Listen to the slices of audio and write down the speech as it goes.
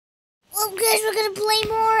guys, we're gonna play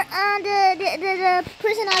more on the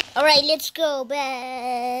prison. Alright, let's go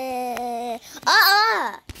back.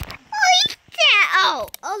 Oh, yeah.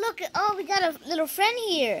 Oh, look. Oh, we got a little friend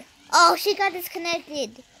here. Oh, she got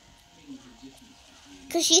disconnected.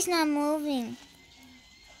 Because she's not moving.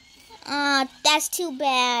 That's too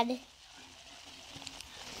bad.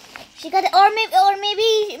 She got, or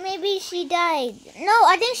maybe she died. No,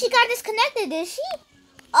 I think she got disconnected. Did she?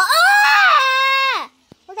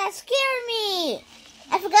 Well, that scared me.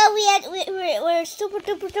 I forgot we're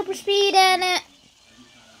super speed and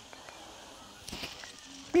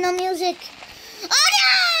no music. Oh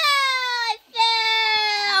no! I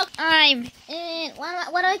fell. I'm in.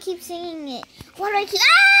 Why do I keep singing it? Why do I keep?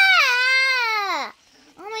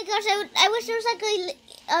 Oh my gosh! I wish there was like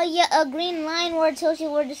a green line where it tells you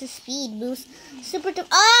where this is speed boost. Super.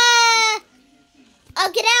 Oh,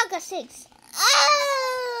 get out! Got 6.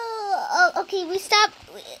 Oh, okay. We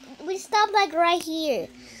stopped like right here.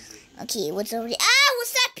 Okay, what's over here?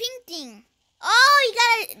 What's that pink thing? Oh, you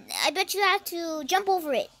gotta. I bet you have to jump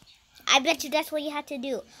over it. I bet you that's what you have to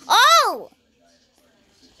do. Oh,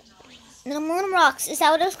 the moon rocks. Is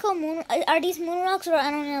that what it's called? Moon? Are these moon rocks or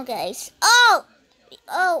I don't know, guys? Oh,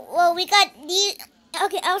 well, we got these.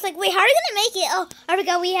 Okay, I was like, wait, how are we gonna make it? Oh, I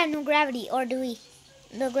forgot we have no gravity, or do we?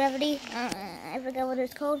 No gravity? I forgot what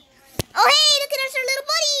it's called. Oh, hey, look at us, our little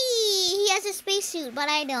buddy. He has a spacesuit, but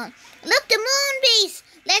I don't. Look, the moon base.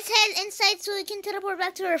 Let's head inside so we can teleport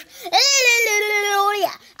back to Earth. Oh,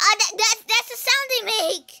 yeah. That's the sound they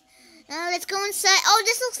make. Let's go inside. Oh,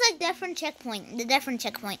 this looks like different checkpoint. The different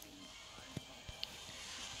checkpoint.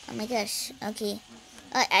 Oh my gosh. Okay.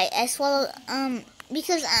 I swallowed.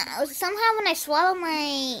 Because somehow when I swallow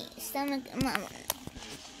my stomach,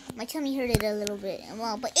 my tummy hurted a little bit.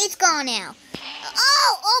 Well, but it's gone now.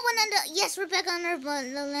 Yes, we're back on Earth, but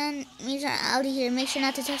the land means are out of here. Make sure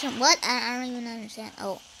not to touch them. What? I don't even understand.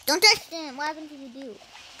 Oh, don't touch them. What happens if you do?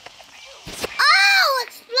 Oh,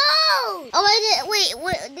 explode! Oh, wait,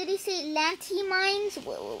 what did he say? Lanty mines?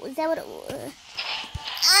 Was that what it was?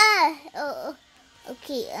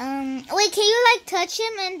 Okay. Wait, can you like touch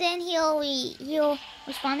him and then he'll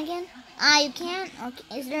respawn again? You can't.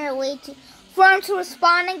 Okay, is there a way for him to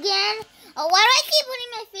respawn again? Oh, why do I keep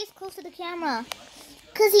putting my face close to the camera?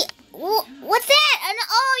 Cause what's that?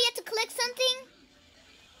 You have to click something.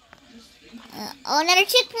 Another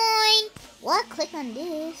checkpoint. What? Click on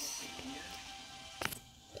this.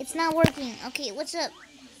 It's not working. Okay, what's up?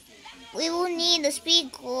 We will need the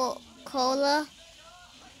speed cola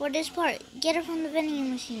for this part. Get it from the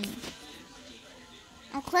vending machine.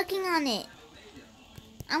 I'm clicking on it.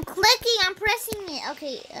 I'm pressing it.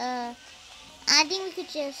 Okay, I think we could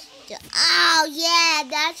just oh yeah,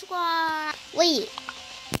 that's why. Wait.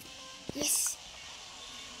 Yes.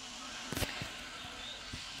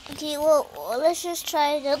 Okay, well, let's just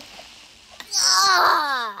try to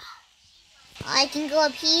I can go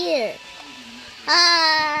up here.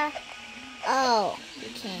 Oh, you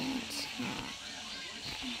can't.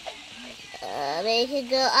 They could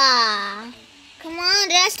go. Come on,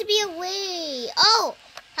 there has to be a way. Oh,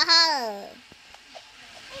 haha.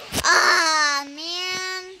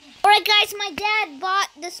 Man. Alright, guys, my dad bought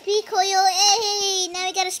the speed coil. Hey, now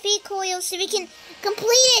we got a speed coil so we can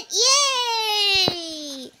complete it.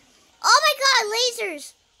 Yay! Oh my god,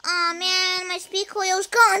 lasers. Oh man, my speed coil's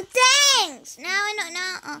gone. Thanks. Now I know.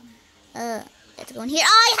 Now, you have to go in here.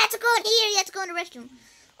 Oh, you have to go in here. You have to go in the restroom.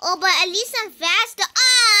 Oh, but at least I'm faster.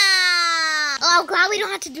 Oh, glad we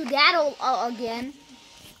don't have to do that again.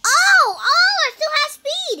 Oh, I still have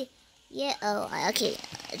speed. Yeah. Oh, okay.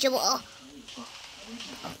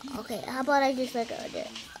 Okay. How about I just like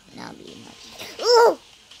now be much. Ooh.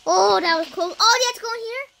 Oh, that was close. Oh, you have to go in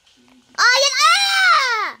here. Oh,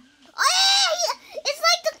 yeah. It's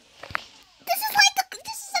like this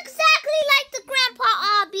is exactly like the Grandpa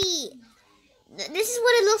Obby. This is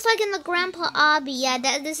what it looks like in the Grandpa Obby. Yeah,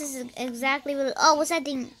 this is exactly what. Oh, what's that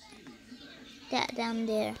thing? That down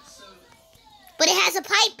there. But it has a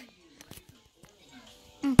pipe.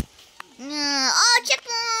 Oh,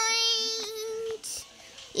 checkpoint.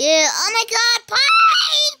 Yeah. Oh my God,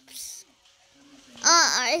 pipes.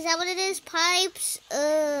 Is that what it is? Pipes.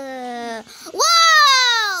 Whoa!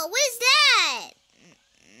 What is that?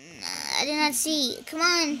 I did not see. Come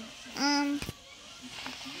on.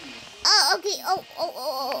 Oh, okay.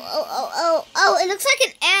 Oh, it looks like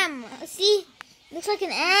an M. See? It looks like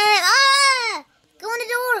an M. Go in the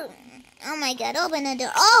door. Oh my God, open the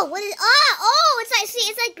door. Oh, what is, it's like, see,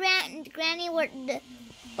 it's like Granny where the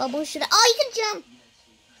bubbles should, you can jump.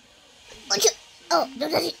 Oh,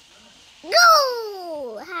 don't touch it.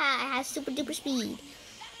 Go! I have super duper speed.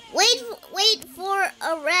 Wait for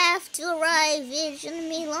a raft to arrive.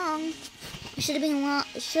 It should have been long.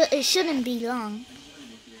 It shouldn't be long.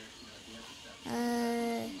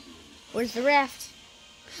 Where's the raft?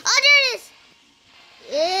 Oh, there it is!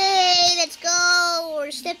 Yay, let's go.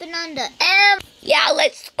 We're stepping on the M. Yeah,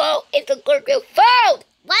 let's go. It's a good food.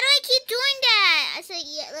 Why do I keep doing that? I said,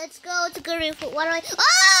 yeah, let's go. It's a good food. Why do I?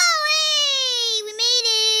 Oh, hey, we made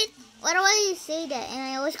it. Why do I say that? And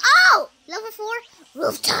I always, oh, level 4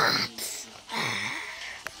 rooftops.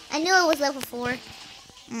 I knew it was level 4.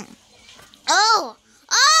 Oh,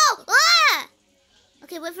 ah.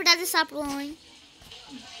 Okay, wait for that to stop blowing.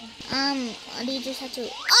 Do you just have to?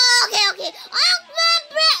 Oh, okay. Yes,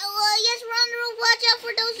 we're on the roof. Watch out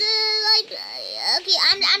for those. Okay,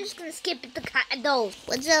 I'm just gonna skip those.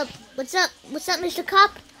 What's up, Mr.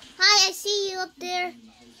 Cop? Hi, I see you up there.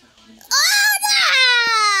 Oh no!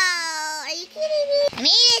 Are you kidding me? I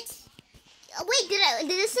made it. Oh, wait,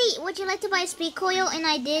 did it say would you like to buy a speed coil? And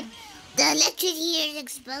I did. The electric here is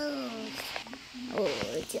exposed.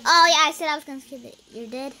 Oh yeah, I said I was gonna skip it. You're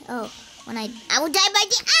dead? Oh, when I will die by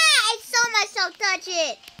the I saw myself touch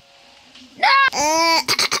it. No!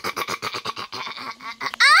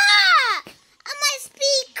 My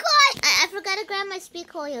speed coil. I forgot to grab my speed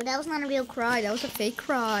coil. That was not a real cry. That was a fake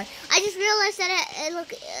cry. I just realized that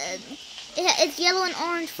it's yellow and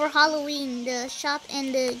orange for Halloween. The shop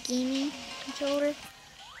and the gaming controller.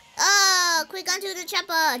 Oh, quick onto the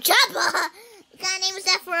chopper. Chopper! What kind of name is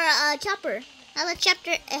that for a chopper?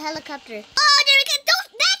 Helicopter. Oh, there we go.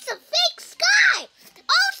 That's a fake sky.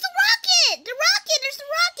 Oh, it's the rocket. There's the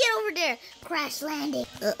rocket over there. Crash landing.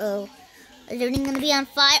 Uh-oh. Is everything going to be on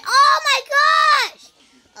fire? Oh, my gosh.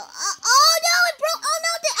 Oh no, it broke. Oh, no.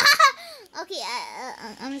 Okay,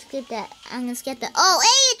 I'm going to skip that. Oh,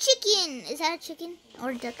 hey, a chicken. Is that a chicken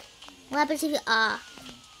or a duck? What happens if you...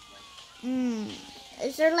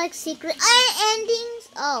 Is there like secret endings?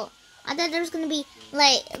 Oh, I thought there was gonna be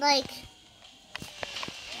like.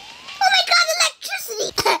 Oh my God, electricity!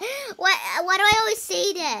 Why do I always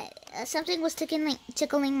say that? Something was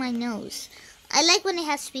tickling my nose. I like when it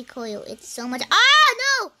has speed coil. It's so much. Ah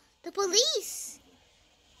no, the police.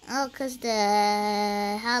 Oh, cause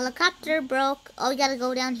the helicopter broke. Oh, we gotta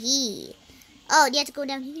go down here. Oh, you have to go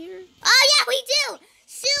down here. Oh yeah, we do.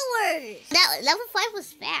 Sewers! That level 5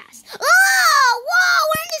 was fast. Oh! Whoa!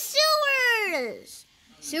 We're in the sewers!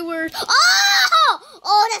 Sewers.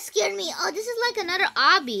 Oh! That scared me. Oh, this is like another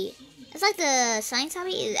obby. It's like the science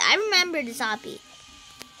obby. I remember this obby.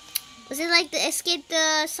 Was it like the escape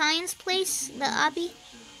the science place? The obby?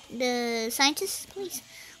 The scientist place?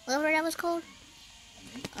 Whatever that was called.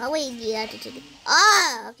 Oh, wait. You have to take it.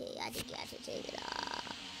 Oh! Okay, I think you have to take it off.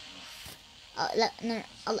 No,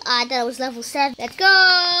 I thought it was level 7. Let's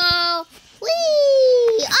go!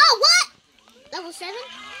 Whee! Oh, what? Level 7?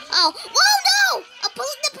 Oh no! The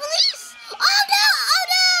police! Oh no!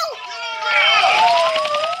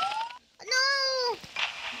 No!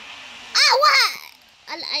 Ah, what?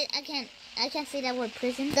 I can't say that word.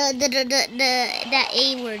 Prison. That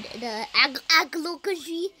A word. The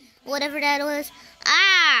aglokaji, whatever that was.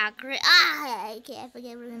 Great. Okay, I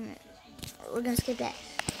forget. We're gonna skip that.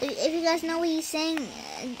 If you guys know what he's saying,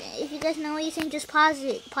 just pause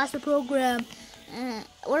it. Pause the program.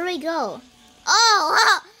 Where do we go?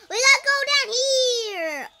 Oh, we gotta go down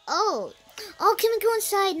here. Oh, can we go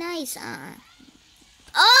inside? Nice.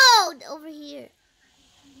 Oh, over here.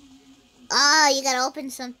 You gotta open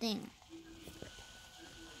something.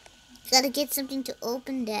 You gotta get something to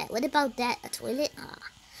open that. What about that? A toilet? Wait,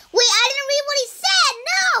 I didn't read what he said.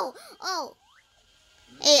 No. Oh.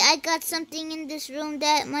 Hey, I got something in this room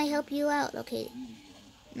that might help you out. Okay.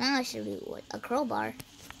 Now I should read what? A crowbar.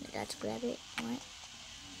 Let's grab it. What?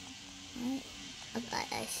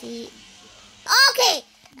 I see. Okay.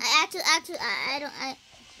 I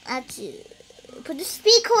have to put the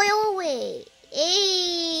speed coil away.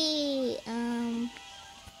 Hey.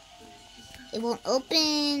 It won't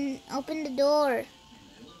open the door.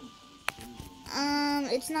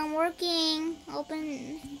 It's not working.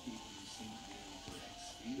 Open.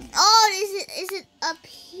 Oh, is it up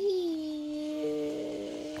here?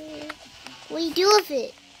 What do you do with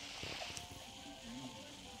it?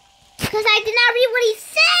 Because I did not read what he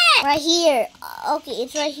said. Right here. Okay,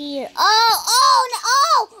 it's right here.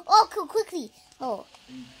 Oh, cool, quickly. Oh,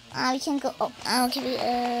 we can go. Oh, okay.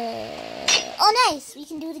 Oh, nice. We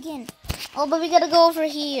can do it again. Oh, but we gotta go over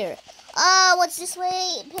here. What's this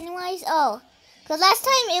way? Pennywise? Oh, because last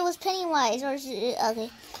time it was Pennywise. Or is it, okay.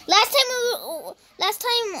 Last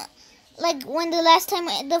time, like when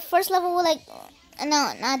the first level was like,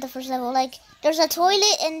 no, not the first level. Like there's a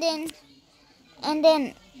toilet and then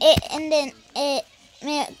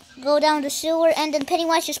go down the sewer, and then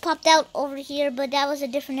Pennywise just popped out over here, but that was a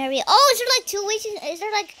different area. Oh, is there like 2 ways? Is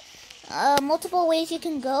there like multiple ways you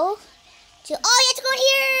can go? Oh, you have to go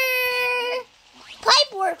here.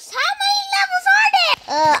 Pipe works. How many levels are there?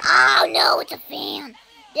 Oh no, it's a fan.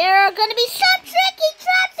 There are gonna be some tricky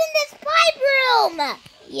traps in this pipe room.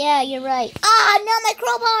 Yeah, you're right. Ah, no, my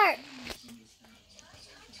crowbar.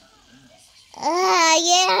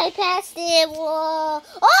 Yeah, I passed it. Whoa. Oh,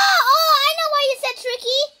 I know why you said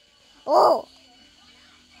tricky. Oh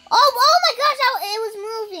my gosh, it was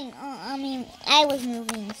moving. I was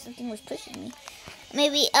moving. Something was pushing me.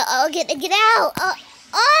 Maybe, get out.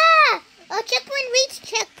 Checkpoint reached.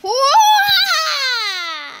 Checkpoint.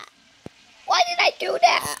 Why did I do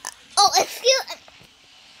that?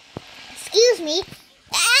 Excuse me.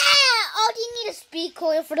 Do you need a speed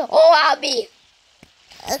coil for the... Oh, obby.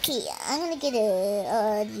 Okay, I'm gonna get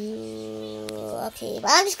okay,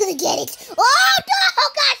 but I'm just gonna get it. Oh, no,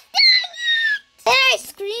 gosh, dang it! Did I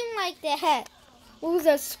scream like that? What was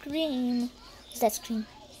that scream? What's that scream?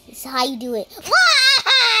 This is how you do it.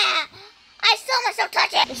 I saw myself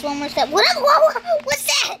touch it. Just one more step. What's that? What's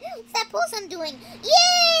that pulse I'm doing?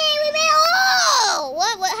 Yay, we made it. Oh,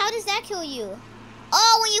 what? How does that kill you?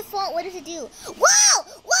 Oh, when you fall, what does it do? Whoa!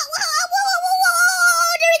 There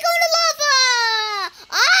we go in the lava!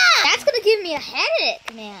 That's gonna give me a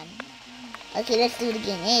headache, man. Okay, let's do it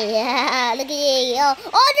again. Hey, yeah, look at it. Oh,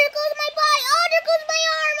 there goes my body. Oh, there goes my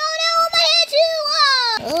arm. Oh, no, my head too.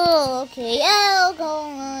 Oh, okay.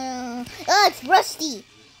 Oh, it's rusty.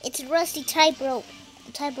 It's a rusty type-rope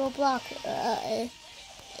block. No, I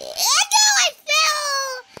fell.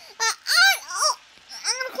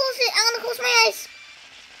 I'm gonna close it. I'm gonna close my eyes.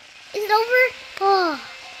 Is it over? Oh,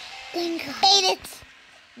 thank God. Ate it.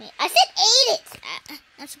 I said ate it.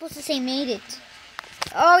 I'm supposed to say made it.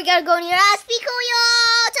 Oh, we gotta go in here. Speak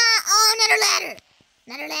Oh,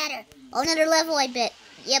 another ladder. Oh, another level, I bet.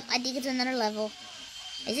 Yep, I think it's another level.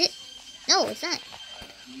 Is it? No, it's not.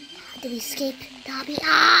 Did we escape? Dobby?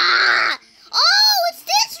 Oh, it's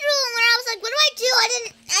this room where I was like, what do I do? I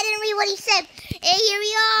didn't read what he said. Hey, here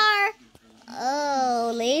we are.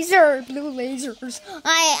 Oh, blue lasers.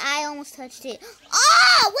 I almost touched it.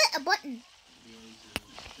 Oh, what? A button.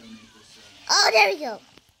 Oh, there we go.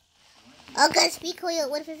 Oh, God, speak coil.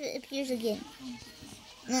 What if it appears again?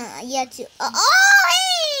 No, yeah, too.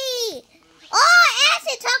 Hey! Oh,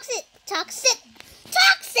 acid, toxic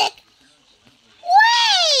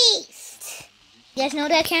waste. You guys know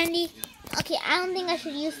that candy? Okay, I don't think I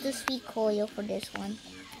should use the speed coil for this one.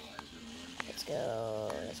 Let's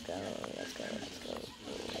go.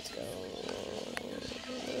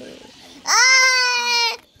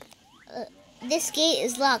 This gate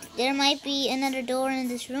is locked. There might be another door in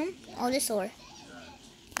this room. Oh, this door.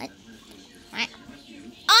 What?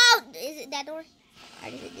 Oh, is it that door? Or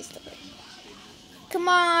is it this door? Come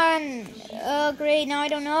on. Oh, great. Now I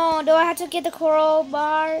don't know. Do I have to get the coral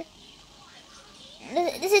bar?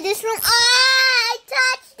 Is it this room? I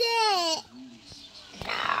touched it.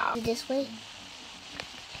 No. Is it this way?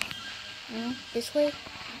 No, this way.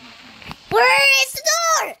 Where is the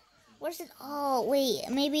door? Where's it? Oh, wait.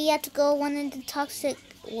 Maybe you have to go one into toxic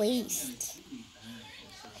waste.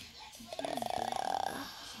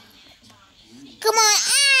 Come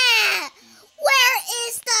on. Where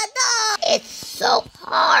is the door? It's so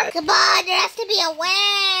hard. Come on. There has to be a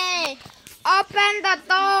way. Open the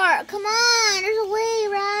door. Come on. There's a way,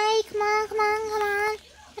 right? Come on.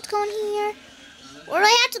 Let's go in here. Where do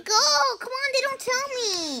I have to go? Come on. They don't tell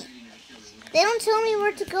me. They don't tell me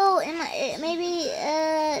where to go. Maybe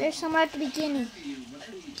there's somewhere at the beginning.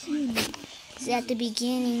 It's at the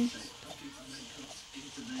beginning.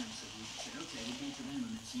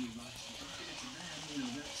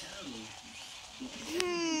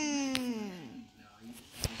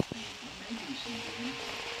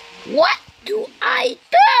 What do I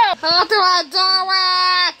do? How do I do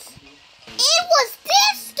it? It was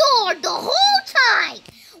this door the whole time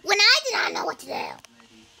when I did not know what to do.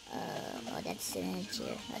 That's sitting in the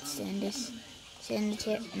chair. Let's sit in this. Sit in the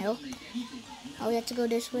chair. No. Oh, we have to go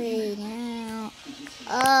this way now.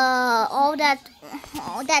 All that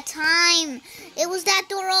time. It was that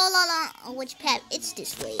door all along. Oh, which path? It's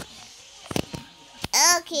this way.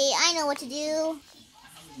 Okay, I know what to do.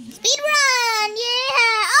 Speed run!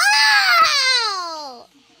 Yeah! Oh!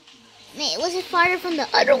 Man, was it farther from the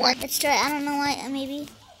other one? Let's try. I don't know why. Maybe.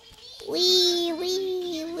 Wee.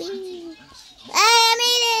 I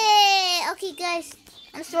made it! Okay, guys.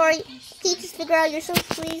 I'm sorry. Can you just figure out yourself,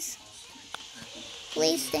 please?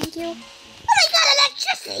 Please, thank you. Oh my God,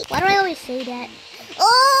 electricity! Why do I always say that?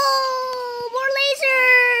 Oh, more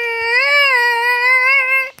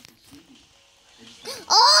laser!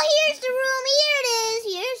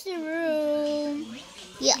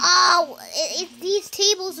 Yeah, oh, it's these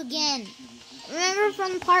tables again. Remember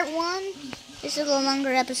from part 1? This is a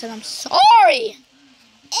longer episode, I'm sorry. Sorry.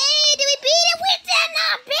 Hey, did we beat it? We did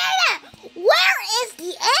not beat it! Where is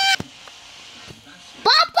the end?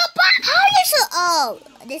 Bop, bop, bop! How are you so... Oh,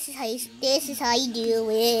 this is how you do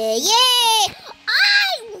it. Yay!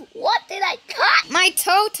 What did I cut? My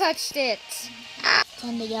toe touched it.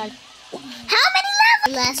 10 the yard. How many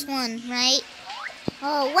levels? Last one, right?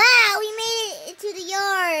 Oh, wow, we made it to the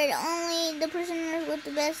yard. Only the prisoners with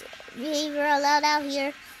the best behavior are allowed out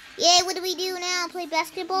here. Yay, what do we do now? Play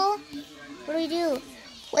basketball? What do we do?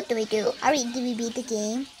 What do we do? Did we beat the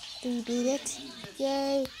game? Did we beat it?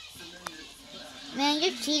 Yay. Man,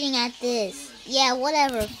 you're cheating at this. Yeah,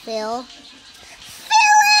 whatever, Phil.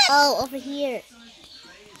 Philip! Oh, over here.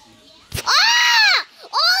 Ah!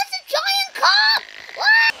 Oh, it's a giant cock!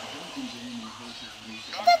 What?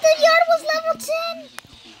 I thought the yard was level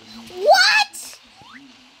 10. What?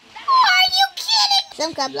 Are you kidding?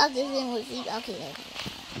 Some cop blocked this in with these. Okay.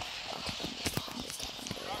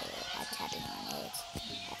 I'm tapping on it.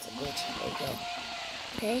 That's a glitch. There we go.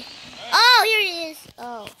 Okay. Oh, here it is.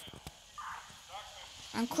 Oh.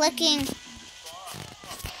 I'm clicking.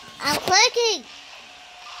 I click it.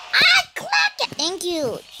 Thank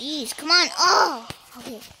you. Jeez, come on. Oh.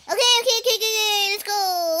 Okay. Let's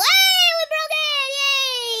go. Hey, we broke it.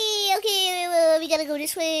 Yay. Okay, we gotta go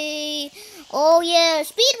this way. Oh, yeah.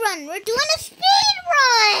 Speed run. We're doing a speed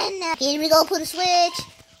run. Here we go. Put a switch.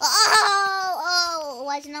 Oh.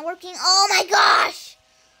 Why is it not working? Oh, my gosh.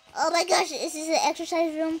 This is an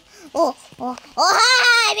exercise room. Oh, hi,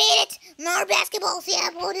 I made it. More basketballs. Yeah,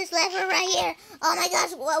 pull this lever right here. Oh my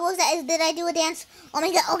gosh, what was that? Did I do a dance? Oh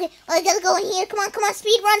my god, okay. I gotta go in here. Come on,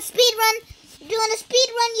 speed run. Doing a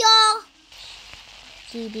speed run, y'all.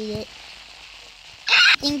 Do you beat it?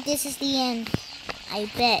 I think this is the end. I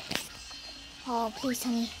bet. Oh, please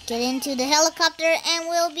tell me. Get into the helicopter and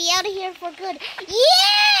we'll be out of here for good.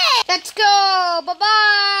 Yeah! Let's go.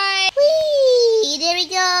 Bye-bye. Whee! There we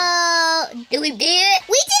go. Did we beat it?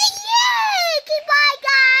 We did it! Yay! Goodbye,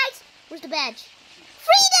 guys. Where's the badge?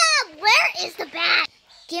 Freedom! Where is the badge?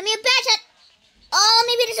 Give me a badge. Oh,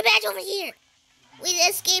 maybe there's a badge over here. We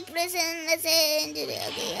escaped prison. Let's end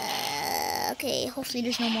it. Okay, hopefully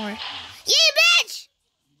there's no more.